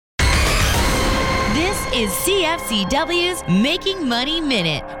is CFCW's Making Money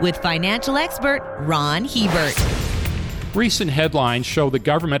Minute with financial expert Ron Hebert. Recent headlines show the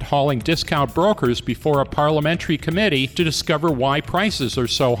government hauling discount brokers before a parliamentary committee to discover why prices are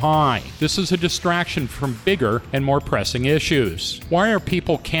so high. This is a distraction from bigger and more pressing issues. Why are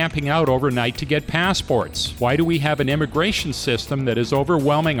people camping out overnight to get passports? Why do we have an immigration system that is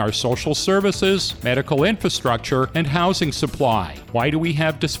overwhelming our social services, medical infrastructure, and housing supply? Why do we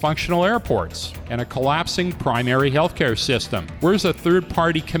have dysfunctional airports and a collapsing primary healthcare system? Where's a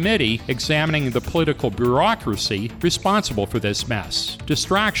third-party committee examining the political bureaucracy responsible for this mess?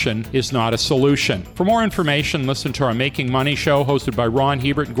 Distraction is not a solution. For more information, listen to our Making Money show hosted by Ron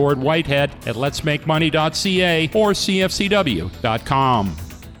Hebert and Gord Whitehead at letsmakemoney.ca or cfcw.com.